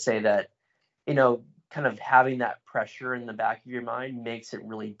 So I would say that, kind of having that pressure in the back of your mind makes it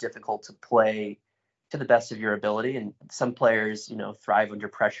really difficult to play to the best of your ability. And some players, thrive under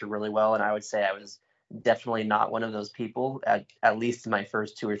pressure really well. And I would say I was definitely not one of those people, at least in my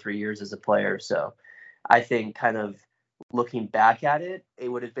first 2 or 3 years as a player. So I think, kind of looking back at it, it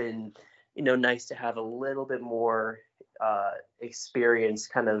would have been, nice to have a little bit more experience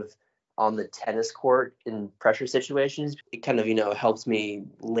kind of on the tennis court in pressure situations. It kind of, helps me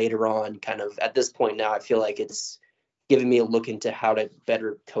later on. Kind of at this point now, I feel like it's giving me a look into how to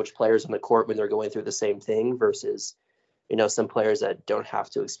better coach players on the court when they're going through the same thing versus, some players that don't have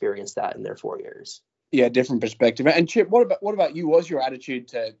to experience that in their 4 years. Yeah, different perspective. And Chip, what about you? What was your attitude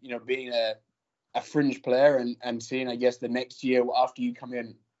to, being a fringe player and seeing, I guess, the next year after you come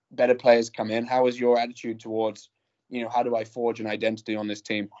in, better players come in? How was your attitude towards, how do I forge an identity on this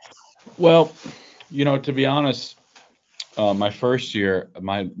team? Well, to be honest, my first year,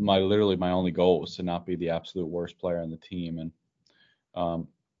 my literally my only goal was to not be the absolute worst player on the team,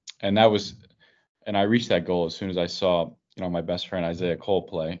 and that was, and I reached that goal as soon as I saw, my best friend Isaiah Cole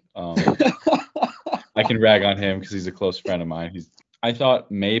play. I can rag on him because he's a close friend of mine. I thought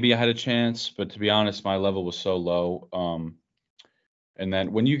maybe I had a chance, but to be honest, my level was so low. And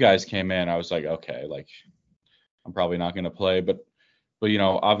then when you guys came in, I was like, okay, like I'm probably not going to play, but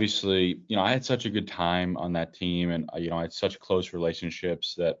obviously, I had such a good time on that team, and I had such close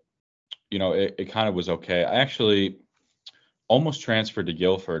relationships that, it kind of was okay. I actually almost transferred to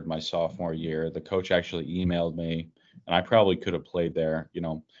Guilford my sophomore year. The coach actually emailed me, and I probably could have played there.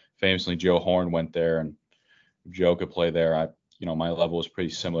 Famously, Joe Horn went there, and if Joe could play there, my level was pretty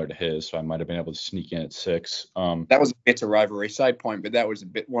similar to his, so I might have been able to sneak in at 6. That was a bitter rivalry, side point, but that was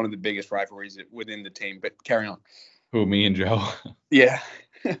one of the biggest rivalries within the team. But carry on. Who, me and Joe? Yeah.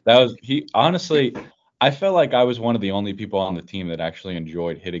 Honestly, I felt like I was one of the only people on the team that actually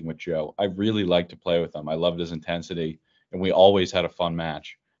enjoyed hitting with Joe. I really liked to play with him. I loved his intensity, and we always had a fun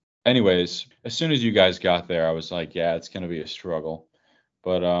match. Anyways, as soon as you guys got there, I was like, yeah, it's going to be a struggle.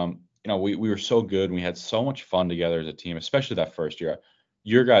 But we were so good and we had so much fun together as a team, especially that first year.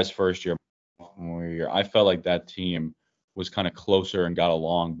 Your guys' first year, I felt like that team was kind of closer and got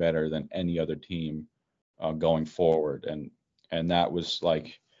along better than any other team going forward. And that was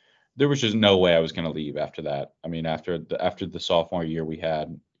like, there was just no way I was going to leave after that. I mean, after the sophomore year we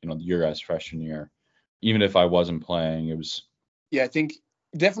had, your guys' freshman year, even if I wasn't playing, it was. Yeah, I think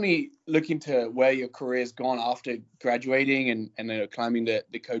definitely looking to where your career's gone after graduating and climbing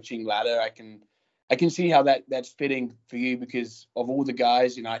the coaching ladder. I can see how that's fitting for you because of all the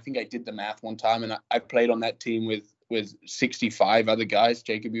guys. I think I did the math one time, and I played on that team with 65 other guys.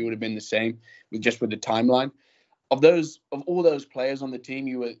 Jacob, you would have been the same with the timeline of all those players on the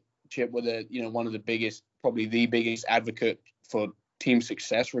team. Chip were one of the biggest, probably the biggest advocate for team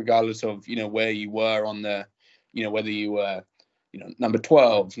success, regardless of where you were on the whether you were number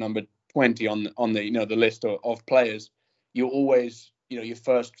 12, number 20 on the the list of players. You always your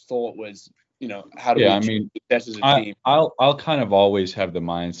first thought was how do we achieve success as a team. I'll kind of always have the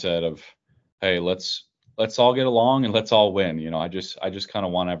mindset of, hey, let's all get along and let's all win. I just kind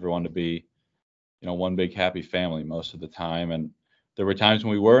of want everyone to be one big happy family most of the time. And there were times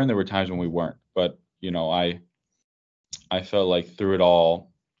when we were and there were times when we weren't. But I felt like through it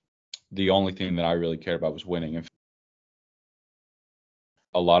all, the only thing that I really cared about was winning. And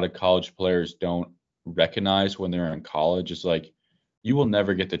a lot of college players don't recognize when they're in college is like, you will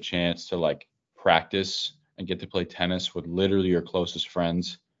never get the chance to like practice and get to play tennis with literally your closest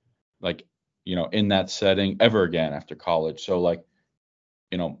friends, like, in that setting ever again after college. So like,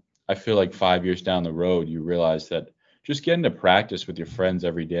 I feel like 5 years down the road, you realize that just getting to practice with your friends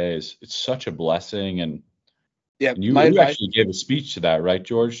every day it's such a blessing. And yeah, you actually gave a speech to that, right,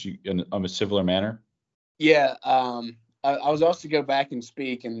 George, in a similar manner? Yeah. I was asked to go back and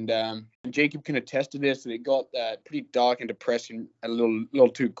speak, and Jacob can attest to this, that it got pretty dark and depressing a little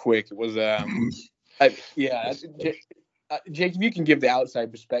too quick. It was, Jacob, you can give the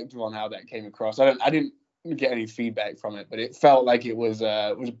outside perspective on how that came across. I didn't get any feedback from it, but it felt like it was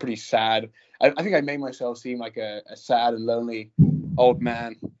pretty sad. I think I made myself seem like a sad and lonely old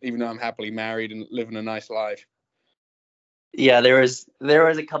man, even though I'm happily married and living a nice life. Yeah, there was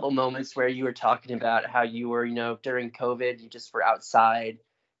a couple moments where you were talking about how you were, during COVID, you just were outside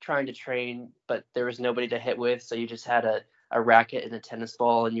trying to train, but there was nobody to hit with. So you just had a racket and a tennis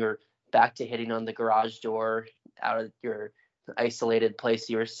ball, and you're back to hitting on the garage door out of your isolated place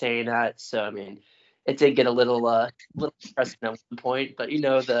you were staying at. So, I mean, it did get a little depressing at one point, but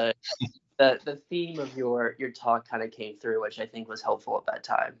the theme of your talk kind of came through, which I think was helpful at that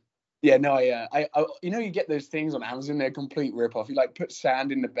time. Yeah, no, I you get those things on Amazon, they're a complete ripoff. You like put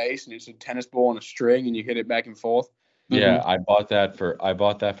sand in the base and it's a tennis ball on a string and you hit it back and forth. Yeah, mm-hmm. I bought that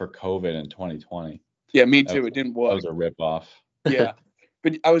for COVID in 2020. Yeah, me too. It didn't work. That was a ripoff. Yeah,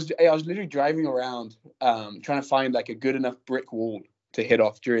 but I was literally driving around trying to find like a good enough brick wall to hit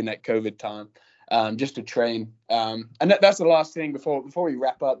off during that COVID time, just to train. And that's the last thing before we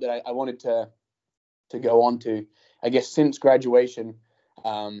wrap up that I wanted to go on to. I guess since graduation.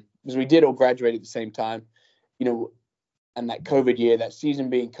 Because we did all graduate at the same time, and that COVID year, that season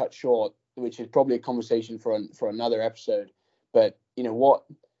being cut short, which is probably a conversation for another episode. But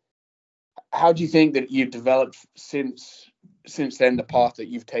how do you think that you've developed since then, the path that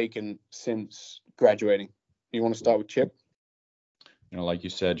you've taken since graduating? You want to start with Chip? Like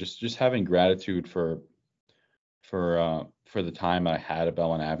you said, just having gratitude for the time I had at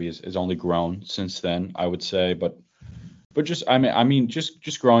Belmont Abbey has only grown since then, I would say, but just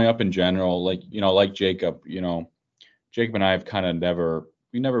just growing up in general, like Jacob, Jacob and I have kind of never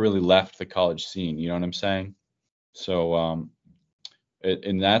really left the college scene, you know what I'm saying? So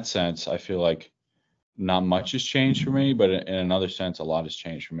in that sense, I feel like not much has changed for me, but in another sense, a lot has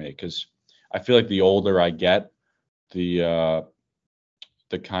changed for me because I feel like the older I get, the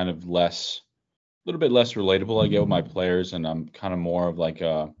kind of a little bit less relatable I get with my players, and I'm kind of more of like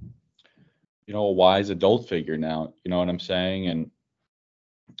a wise adult figure now, you know what I'm saying?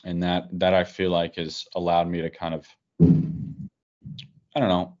 And that I feel like has allowed me to kind of, I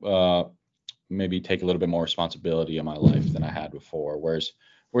don't know, maybe take a little bit more responsibility in my life than I had before.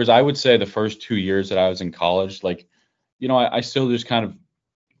 Whereas I would say the first 2 years that I was in college, like, I still just kind of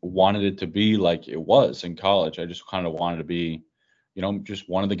wanted it to be like it was in college. I just kind of wanted to be just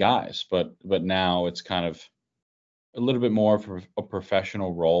one of the guys. But now it's kind of a little bit more of a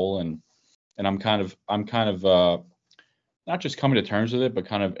professional role, and I'm kind of not just coming to terms with it, but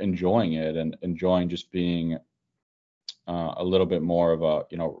kind of enjoying it and enjoying just being a little bit more of a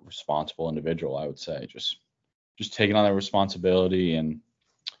responsible individual. I would say just taking on that responsibility and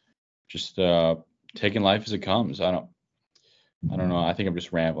just taking life as it comes. I don't know. I think I'm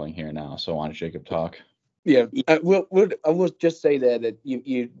just rambling here now. So why don't Jacob talk? Yeah, I will just say there that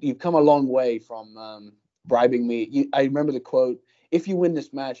you've come a long way from bribing me. I remember the quote: "If you win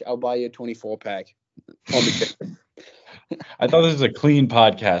this match, I'll buy you a 24-pack." On the chicken. I thought this was a clean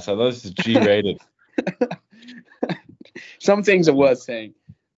podcast. I thought this is G-rated. Some things are worth saying.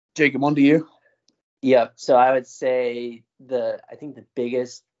 Jacob, on to you. Yeah, so I would say I think the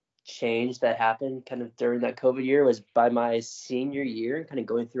biggest change that happened kind of during that COVID year was by my senior year and kind of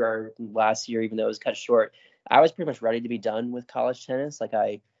going through our last year, even though it was cut short. I was pretty much ready to be done with college tennis. Like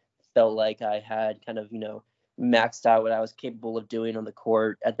I felt like I had kind of, maxed out what I was capable of doing on the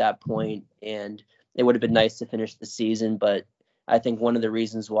court at that point, and it would have been nice to finish the season. But I think one of the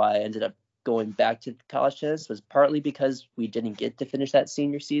reasons why I ended up going back to college tennis was partly because we didn't get to finish that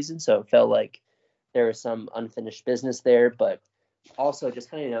senior season. So it felt like there was some unfinished business there, but also just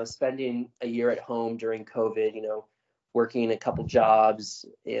kind of, spending a year at home during COVID, working a couple jobs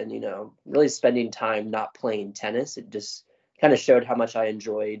and, really spending time not playing tennis. It just kind of showed how much I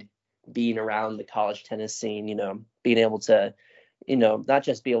enjoyed being around the college tennis scene, being able to, not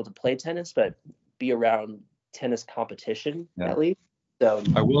just be able to play tennis, but be around tennis competition at least. So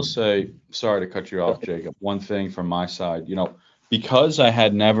I will say, sorry to cut you off, Jacob. One thing from my side, because I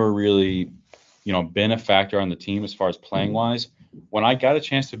had never really, been a factor on the team as far as playing wise, when I got a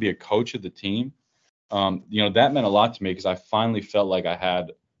chance to be a coach of the team, that meant a lot to me because I finally felt like I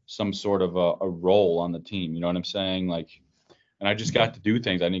had some sort of a role on the team. You know what I'm saying? Like, and I just got to do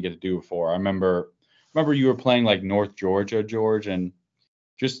things I didn't get to do before. I remember you were playing like North Georgia, George, and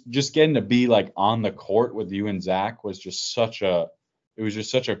just getting to be like on the court with you and Zach was just such a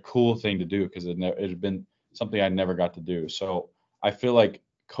cool thing to do because it had been something I never got to do. So I feel like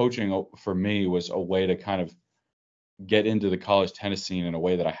coaching for me was a way to kind of get into the college tennis scene in a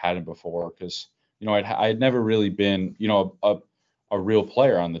way that I hadn't before because I had never really been a real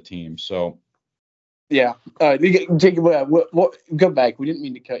player on the team. So yeah, Jacob, what? Go back. We didn't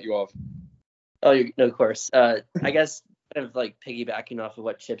mean to cut you off. Oh, no, of course. I guess kind of like piggybacking off of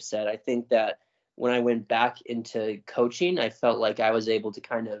what Chip said, I think that when I went back into coaching, I felt like I was able to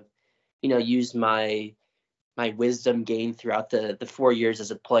kind of, use my wisdom gained throughout the 4 years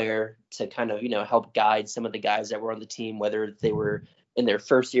as a player to kind of, help guide some of the guys that were on the team, whether they were in their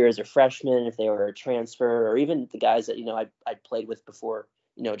first year as a freshman, if they were a transfer, or even the guys that, I played with before,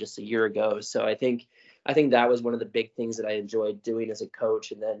 just a year ago. So I think that was one of the big things that I enjoyed doing as a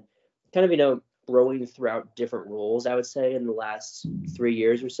coach. And then kind of, growing throughout different roles, I would say, in the last 3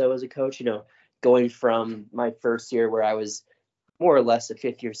 years or so as a coach, going from my first year where I was more or less a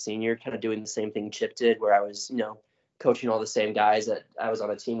fifth-year senior, kind of doing the same thing Chip did, where I was, coaching all the same guys that I was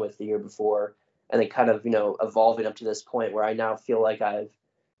on a team with the year before, and then kind of, evolving up to this point where I now feel like I've,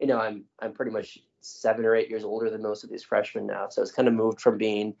 I'm pretty much 7 or 8 years older than most of these freshmen now. So it's kind of moved from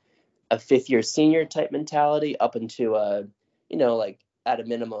being a fifth-year senior type mentality up into a, like at a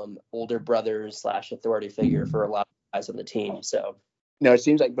minimum, older brother / authority figure for a lot of guys on the team. So. No, it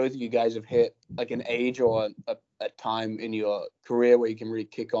seems like both of you guys have hit like an age or a time in your career where you can really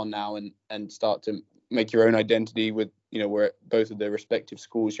kick on now and start to make your own identity with, where both of the respective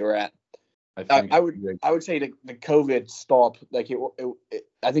schools you're at. I would say the COVID stop, like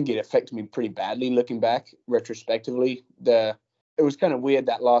I think it affected me pretty badly looking back retrospectively. It was kind of weird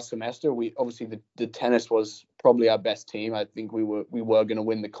that last semester. We obviously the tennis was probably our best team. I think we were going to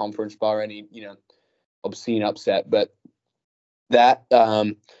win the conference bar any, obscene upset, but that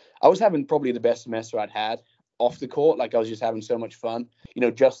I was having probably the best semester I'd had off the court. Like I was just having so much fun,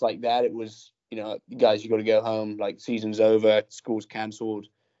 just like that. It was, guys, you got to go home, like season's over, school's cancelled,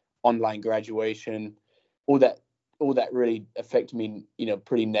 online graduation, all that really affected me,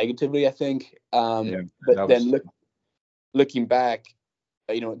 pretty negatively, I think. But then looking back,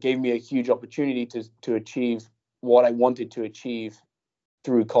 it gave me a huge opportunity to achieve what I wanted to achieve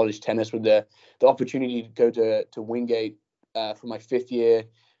through college tennis with the opportunity to go to Wingate for my 5th year,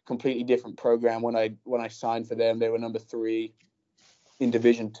 completely different program. When I signed for them, they were number 3 in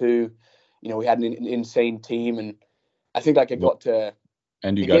Division 2. We had an insane team, and I think like I got to.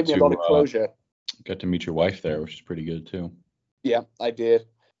 And you gave me a lot of closure. Got to meet your wife there, which is pretty good too. Yeah, I did,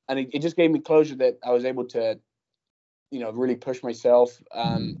 and it just gave me closure that I was able to, really push myself.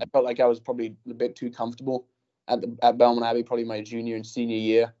 I felt like I was probably a bit too comfortable at Belmont Abbey, probably my junior and senior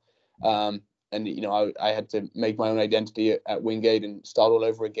year. And I had to make my own identity at Wingate and start all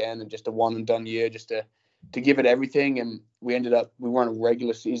over again, and just a one and done year, just to give it everything. And we won a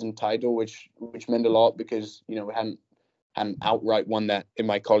regular season title, which meant a lot, because we hadn't outright won that in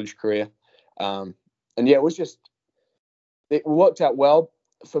my college career. And yeah, it worked out well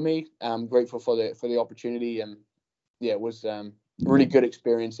for me. I'm grateful for the opportunity, and yeah, it was a really good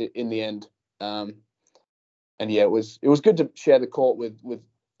experience in the end. And yeah, it was good to share the court with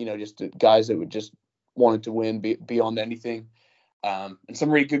just the guys that just wanted to win beyond anything, and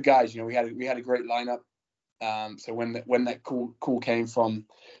some really good guys. We had a great lineup. So when that call came from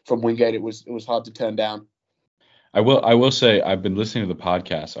Wingate, it was hard to turn down. I will say, I've been listening to the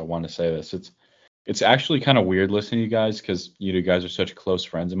podcast. I want to say this. It's actually kind of weird listening to you guys, because you guys are such close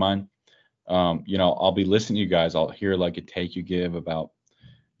friends of mine. I'll be listening to you guys. I'll hear like a take you give about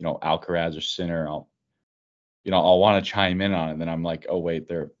Alcaraz or Sinner. I'll want to chime in on it. And then I'm like, oh wait,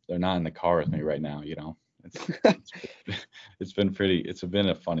 they're not in the car with me right now. It's been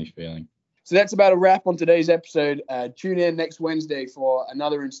a funny feeling. So that's about a wrap on today's episode. Tune in next Wednesday for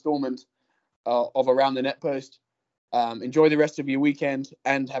another installment of Around the Netpost. Enjoy the rest of your weekend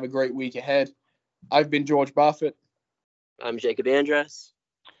and have a great week ahead. I've been George Barfoot. I'm Jacob Andress.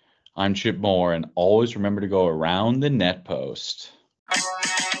 I'm Chip Moore, and always remember to go around the Netpost.